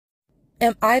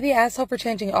Am I the asshole for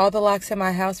changing all the locks in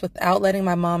my house without letting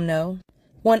my mom know?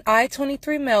 When I,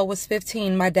 23 male, was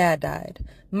 15, my dad died.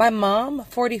 My mom,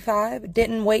 45,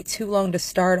 didn't wait too long to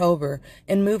start over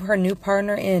and move her new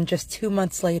partner in just 2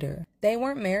 months later. They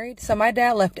weren't married, so my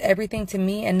dad left everything to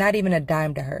me and not even a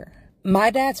dime to her. My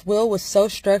dad's will was so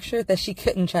structured that she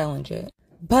couldn't challenge it.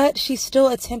 But she still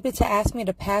attempted to ask me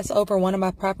to pass over one of my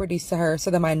properties to her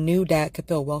so that my new dad could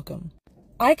feel welcome.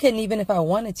 I couldn't even if I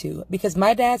wanted to, because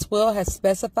my dad's will has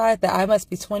specified that I must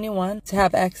be 21 to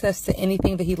have access to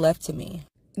anything that he left to me.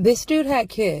 This dude had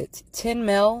kids, 10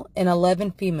 male and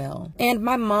 11 female, and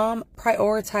my mom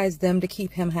prioritized them to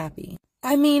keep him happy.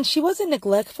 I mean, she wasn't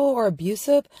neglectful or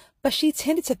abusive, but she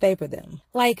tended to favor them.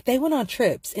 Like, they went on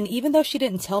trips, and even though she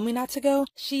didn't tell me not to go,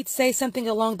 she'd say something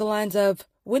along the lines of,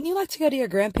 "Wouldn't you like to go to your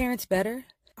grandparents better?"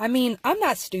 I mean, I'm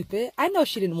not stupid. I know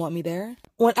she didn't want me there.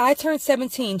 When I turned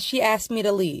 17, she asked me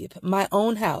to leave my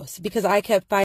own house because I kept fighting